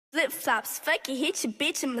Flip flops, fuck it, hit your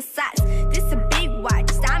bitch in massage. This a big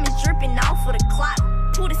watch, diamonds dripping off of the clock.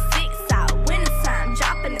 Pull the 6 out, winter time,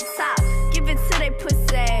 dropping the top. Give it to they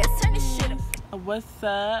pussy ass, turn this shit up. What's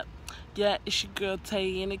up? Yeah, it's your girl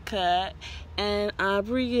Tay in the cut and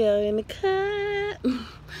Aubryal in the cut.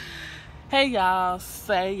 Hey y'all,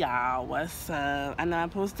 say y'all, what's up? I know I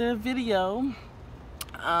posted a video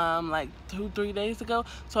like 2-3 days ago.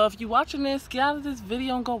 So if you're watching this, get out of this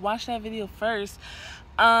video and go watch that video first.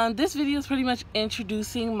 This video is pretty much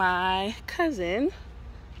introducing my cousin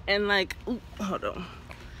and like, hold on,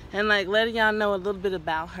 and like letting y'all know a little bit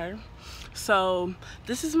about her. So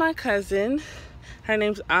this is my cousin. Her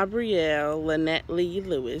name's Aubryal Lynette Lee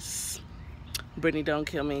Lewis. Brittany, don't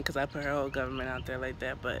kill me because I put her whole government out there like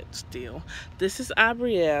that, but still. This is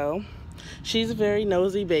Aubryal. She's a very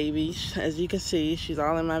nosy baby. As you can see, she's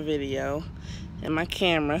all in my video and my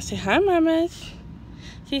camera. Say hi, mama.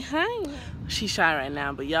 Say hi. She's shy right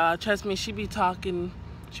now, but y'all, trust me, she be talking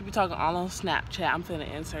all on Snapchat. I'm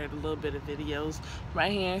finna insert a little bit of videos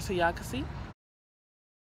right here so y'all can see.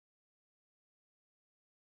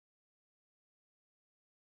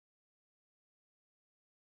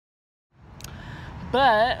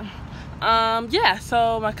 But yeah,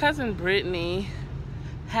 so my cousin Brittany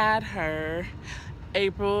had her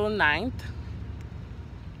April 9th,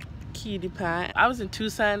 cutie pie. I was in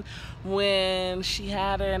Tucson when she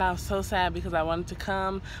had her, and I was so sad because I wanted to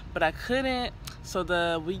come, but I couldn't. So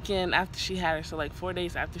the weekend after she had her, so like 4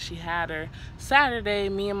 days after she had her, Saturday,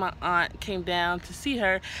 me and my aunt came down to see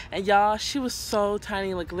her, and y'all, she was so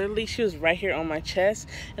tiny. Like literally, she was right here on my chest,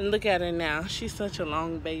 and look at her now. She's such a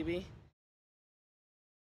long baby.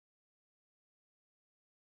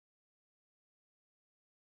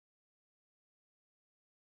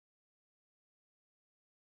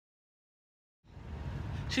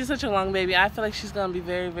 She's such a long baby. I feel like she's gonna be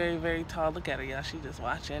very, very, very tall. Look at her, y'all. She's just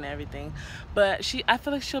watching everything. But I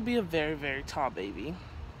feel like she'll be a very, very tall baby.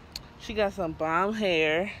 She got some bomb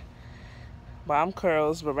hair, bomb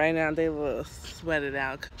curls, but right now they a little sweated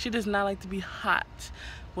out. She does not like to be hot.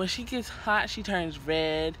 When she gets hot, she turns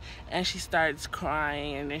red and she starts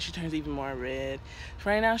crying, and then she turns even more red.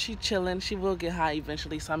 Right now she's chilling. She will get hot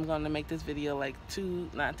eventually, so I'm going to make this video like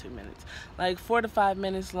not 2 minutes, like 4 to 5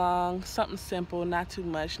 minutes long. Something simple, not too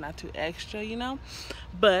much, not too extra, you know.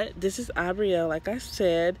 But this is Aubryal. Like I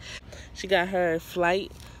said, she got her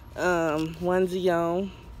flight onesie on.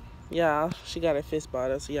 Y'all, she got her fist ball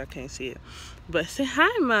though, so y'all can't see it. But say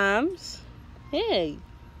hi, moms. Hey.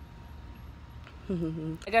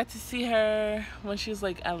 I got to see her when she was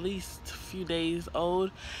like at least a few days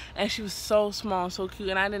old, and she was so small, so cute,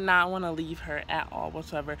 and I did not want to leave her at all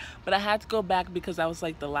whatsoever. But I had to go back because that was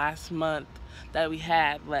like the last month that we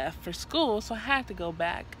had left for school, so I had to go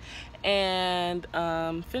back and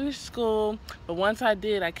finish school. But once I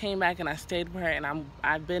did, I came back and I stayed with her, and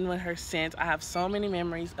I've been with her since. I have so many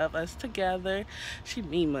memories of us together. She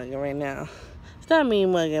mean mugging right now. Stop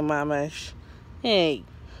mean mugging, mama. Hey.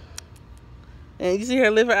 And you see her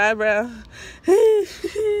lift her eyebrow?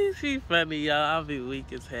 She's funny, y'all. I'll be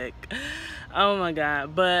weak as heck. Oh my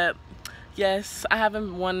God. But yes, I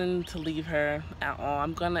haven't wanted to leave her at all.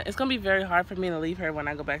 It's gonna be very hard for me to leave her when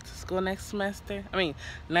I go back to school next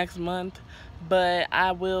month. But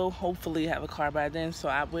I will hopefully have a car by then, so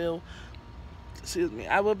I will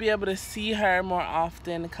be able to see her more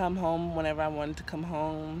often, come home whenever I wanted to come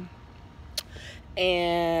home.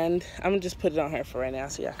 And I'm gonna just put it on her for right now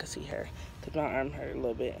so y'all can see her, because my arm hurt a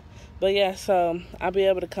little bit. But yeah, so I'll be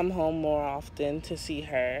able to come home more often to see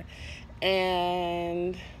her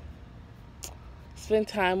and spend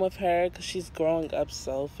time with her, because she's growing up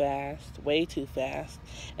so fast, way too fast.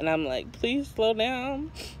 And I'm like, please slow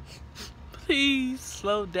down. Please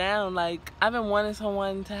slow down. Like, I've been wanting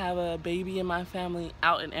someone to have a baby in my family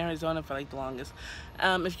out in Arizona for like the longest.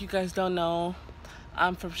 If you guys don't know,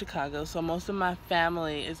 I'm from Chicago, so most of my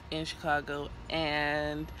family is in Chicago,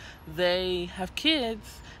 and they have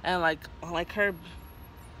kids, and like her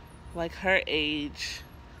age,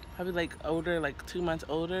 probably like older, like 2 months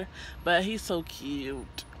older, but he's so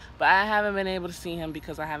cute. But I haven't been able to see him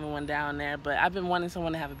because I haven't went down there. But I've been wanting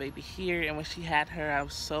someone to have a baby here, and when she had her, I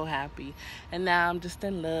was so happy. And now I'm just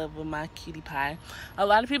in love with my cutie pie. A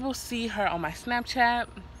lot of people see her on my Snapchat.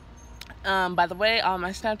 By the way, all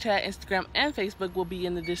my Snapchat, Instagram, and Facebook will be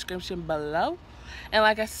in the description below. And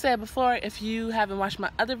like I said before, if you haven't watched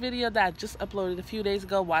my other video that I just uploaded a few days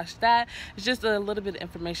ago, watch that. It's just a little bit of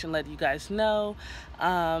information letting you guys know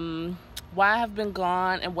why I have been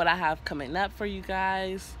gone and what I have coming up for you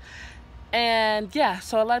guys. And yeah,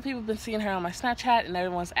 so a lot of people have been seeing her on my Snapchat, and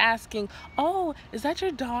everyone's asking, oh, is that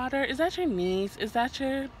your daughter? Is that your niece? Is that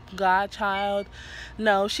your godchild?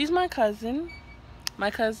 No, she's my cousin's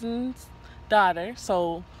daughter.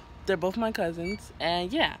 So they're both my cousins.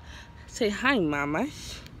 And yeah, say hi, mama.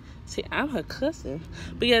 See, I'm her cousin.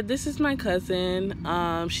 But yeah, this is my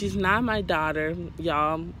cousin. She's not my daughter,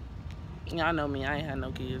 y'all. Y'all know me. I ain't had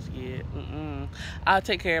no kids yet. I'll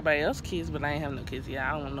take care of everybody else's kids, but I ain't have no kids yet.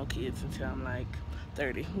 I don't want no kids until I'm like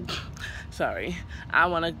 30. Sorry. I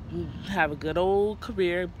want to have a good old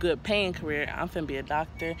career, good paying career. I'm finna be a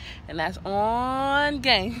doctor, and that's on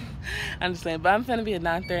game. I'm just saying, but I'm finna be a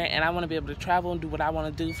doctor, and I want to be able to travel and do what I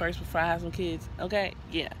want to do first before I have some kids. Okay?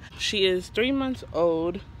 Yeah. She is 3 months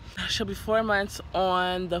old. She'll be 4 months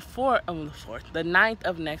on the 9th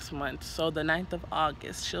of next month. So the 9th of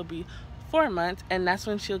August, she'll be 4 months, and that's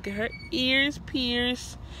when she'll get her ears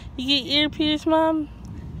pierced. You get ear pierced, Mom?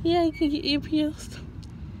 Yeah, you can get ear pierced.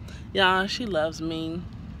 Y'all, she loves me.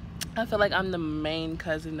 I feel like I'm the main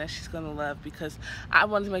cousin that she's gonna love, because I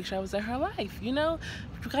wanted to make sure I was in her life, you know?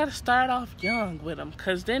 You gotta start off young with them,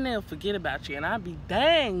 because then they'll forget about you, and I'll be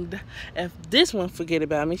danged if this one forget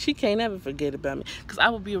about me. She can't ever forget about me, because I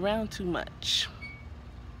will be around too much.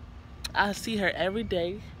 I see her every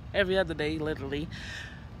day, every other day, literally.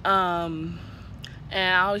 And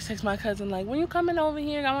I always text my cousin, like, when you coming over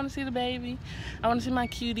here? I want to see the baby. I want to see my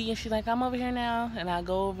cutie. And she's like, I'm over here now. And I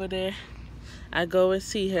go over there. I go and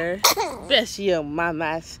see her. Bless you,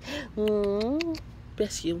 mamas.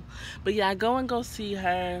 Bless you. But yeah, I go see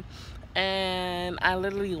her. And I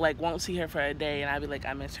literally, like, won't see her for a day. And I'll be like,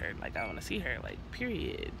 I miss her. Like, I want to see her. Like,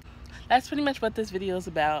 period. That's pretty much what this video is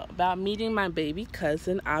about. About meeting my baby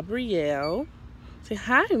cousin, Aubryal. Say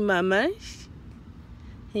hi, mamas.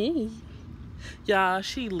 Hey. Y'all,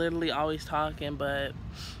 she literally always talking, but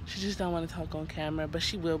she just don't want to talk on camera. But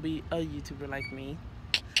she will be a YouTuber like me.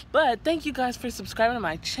 But thank you guys for subscribing to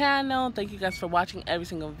my channel. Thank you guys for watching every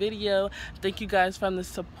single video. Thank you guys for the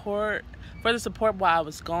support while I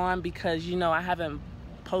was gone, because you know I haven't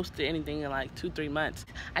posted anything in like 2-3 months.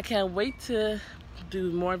 I can't wait to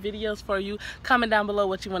do more videos for you. Comment down below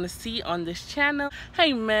what you want to see on this channel.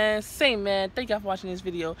 Hey man, thank y'all for watching this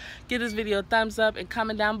video. Give this video a thumbs up and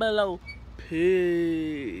comment down below.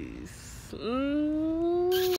 Peace.